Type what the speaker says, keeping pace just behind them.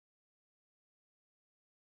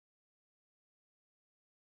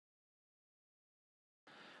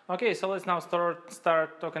Okay, so let's now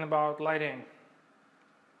start talking about lighting.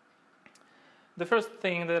 The first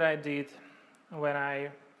thing that I did when I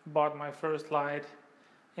bought my first light,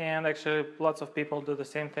 and actually lots of people do the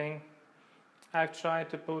same thing, I've tried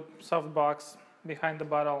to put softbox behind the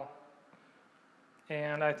bottle,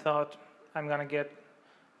 and I thought I'm gonna get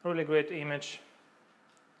really great image.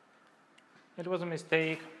 It was a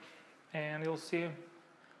mistake, and you'll see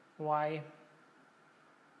why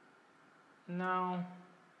now.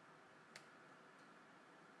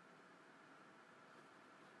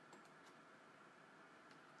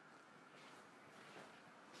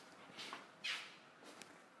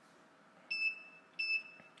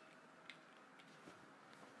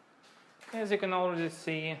 As you can already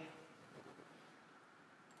see,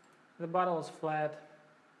 the bottle is flat.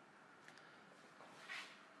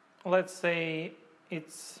 Let's say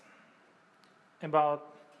it's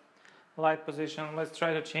about light position. Let's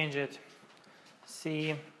try to change it.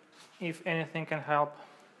 See if anything can help.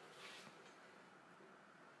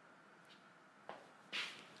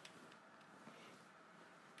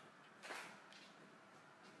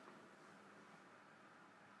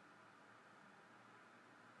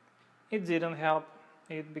 It didn't help.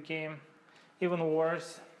 It became even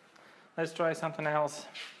worse. Let's try something else.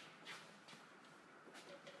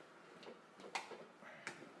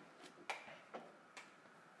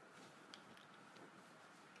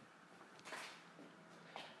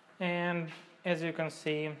 And as you can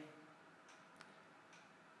see,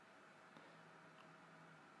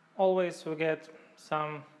 always we get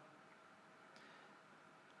some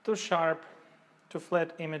too sharp, too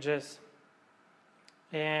flat images,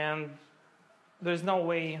 and there's no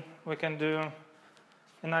way we can do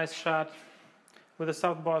a nice shot with the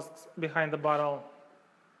softbox behind the bottle.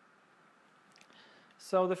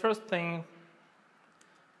 So the first thing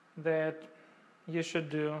that you should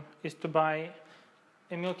do is to buy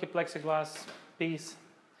a Milky plexiglass piece,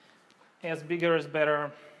 as bigger is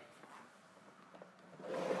better.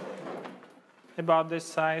 About this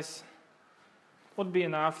size would be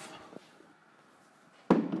enough.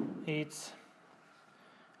 It's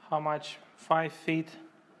how much? 5 feet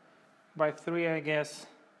by 3, I guess.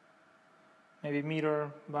 Maybe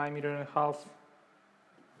meter by meter and a half.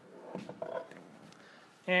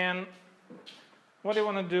 And what you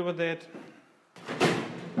want to do with it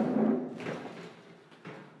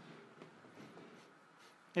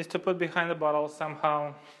is to put behind the bottle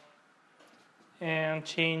somehow and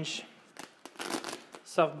change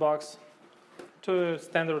softbox to a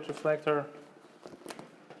standard reflector.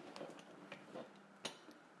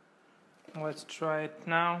 Let's try it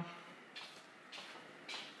now.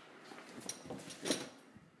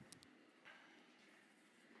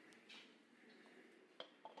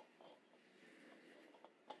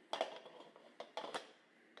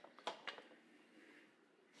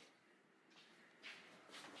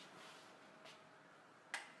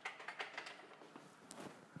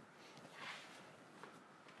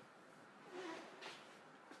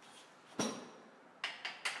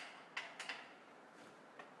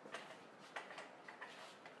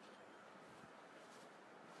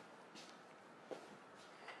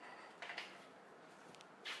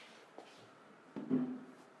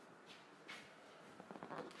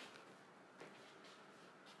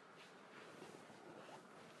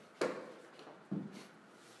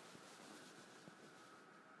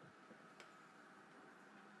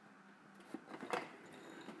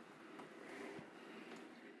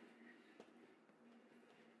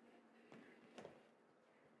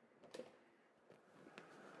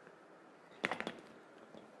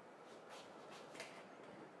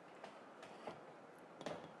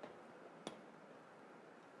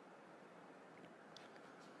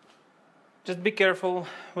 Just be careful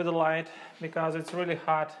with the light because it's really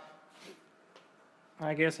hot.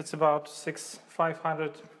 I guess it's about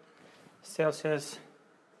 500 Celsius.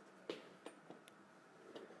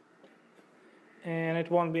 And it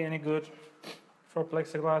won't be any good for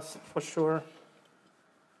plexiglass for sure.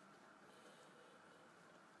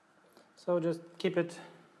 So just keep it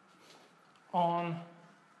on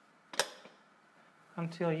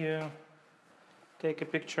until you take a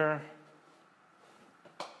picture.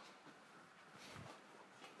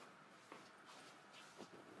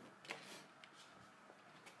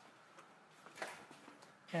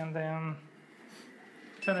 And then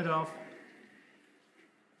turn it off.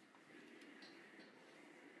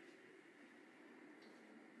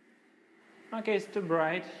 Okay, it's too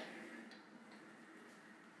bright.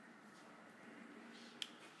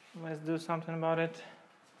 Let's do something about it.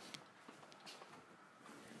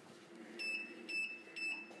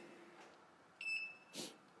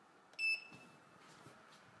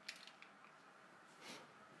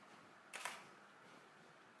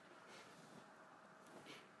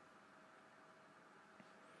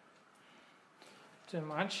 too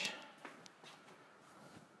much.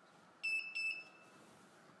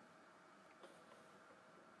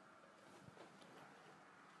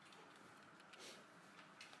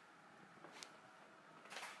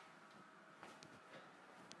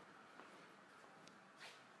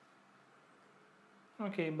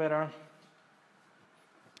 Okay, better.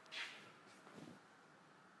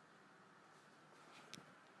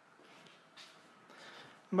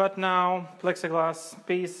 But now plexiglass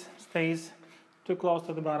piece stays too close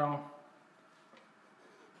to the bottle.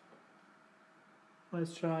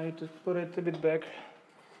 Let's try to put it a bit back.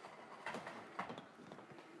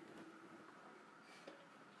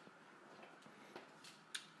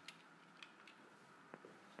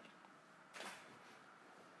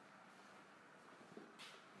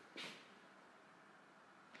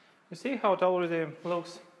 You see how it already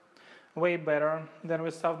looks way better than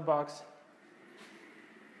with softbox.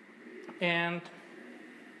 And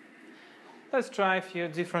let's try a few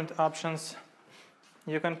different options.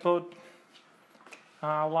 You can put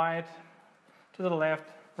light to the left,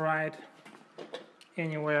 right,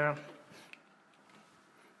 anywhere.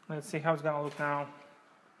 Let's see how it's gonna look now.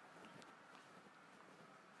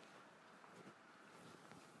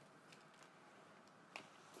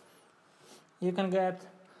 You can get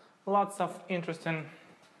lots of interesting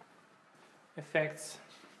effects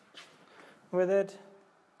with it.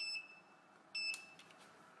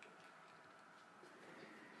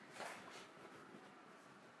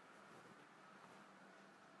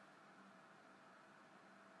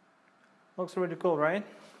 Looks really cool, right?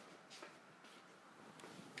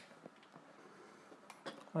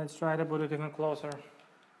 Let's try to put it even closer.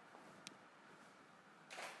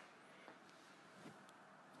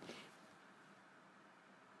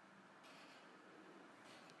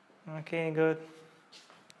 Okay, good.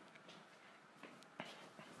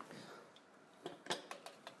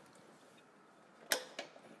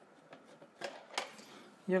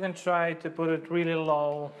 You can try to put it really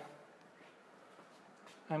low.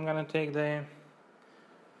 I'm gonna take the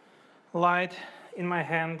light in my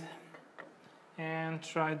hand and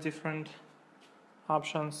try different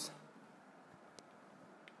options.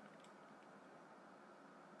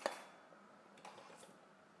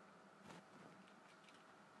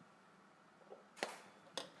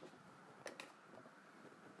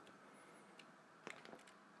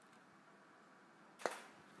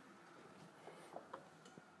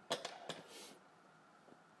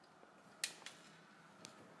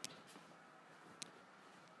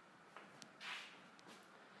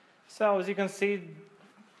 So as you can see,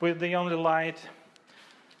 with the only light,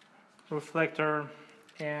 reflector,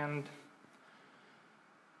 and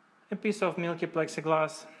a piece of milky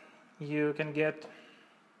plexiglass, you can get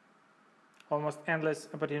almost endless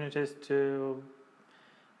opportunities to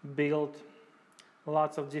build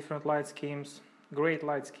lots of different light schemes, great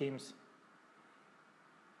light schemes.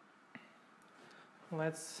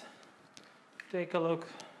 Let's take a look.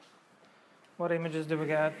 What images do we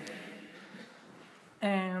get?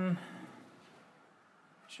 And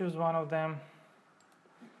choose one of them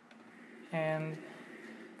and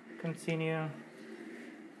continue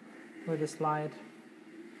with the slide.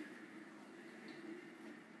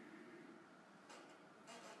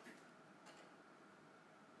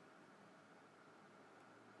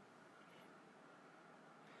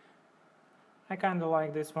 I kind of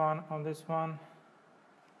like this one on this one.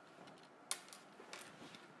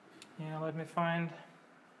 Yeah, let me find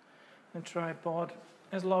a tripod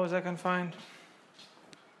as low as I can find.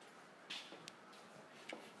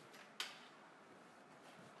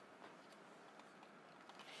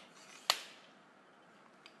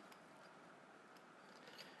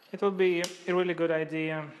 It would be a really good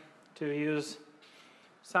idea to use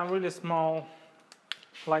some really small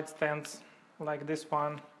light stands like this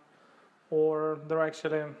one, or there are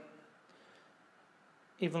actually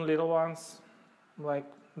even little ones like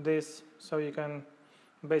this, so you can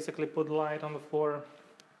basically put light on the floor.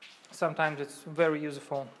 Sometimes it's very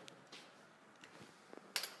useful.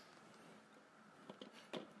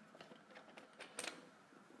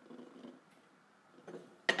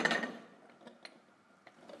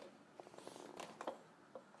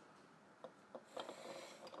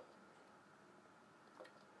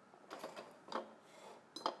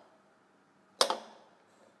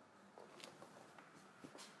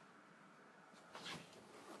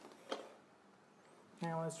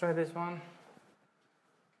 Now let's try this one.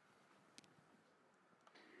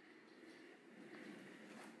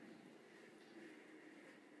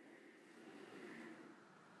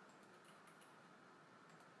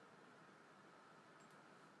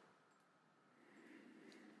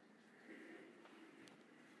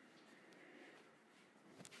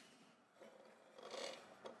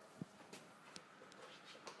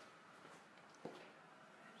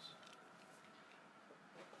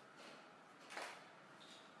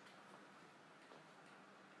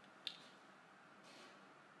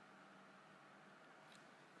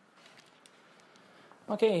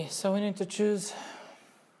 Okay, so we need to choose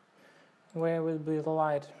where will be the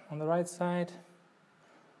light, on the right side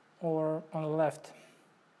or on the left.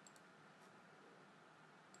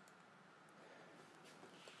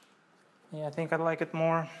 Yeah, I think I'd like it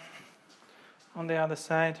more on the other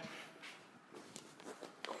side.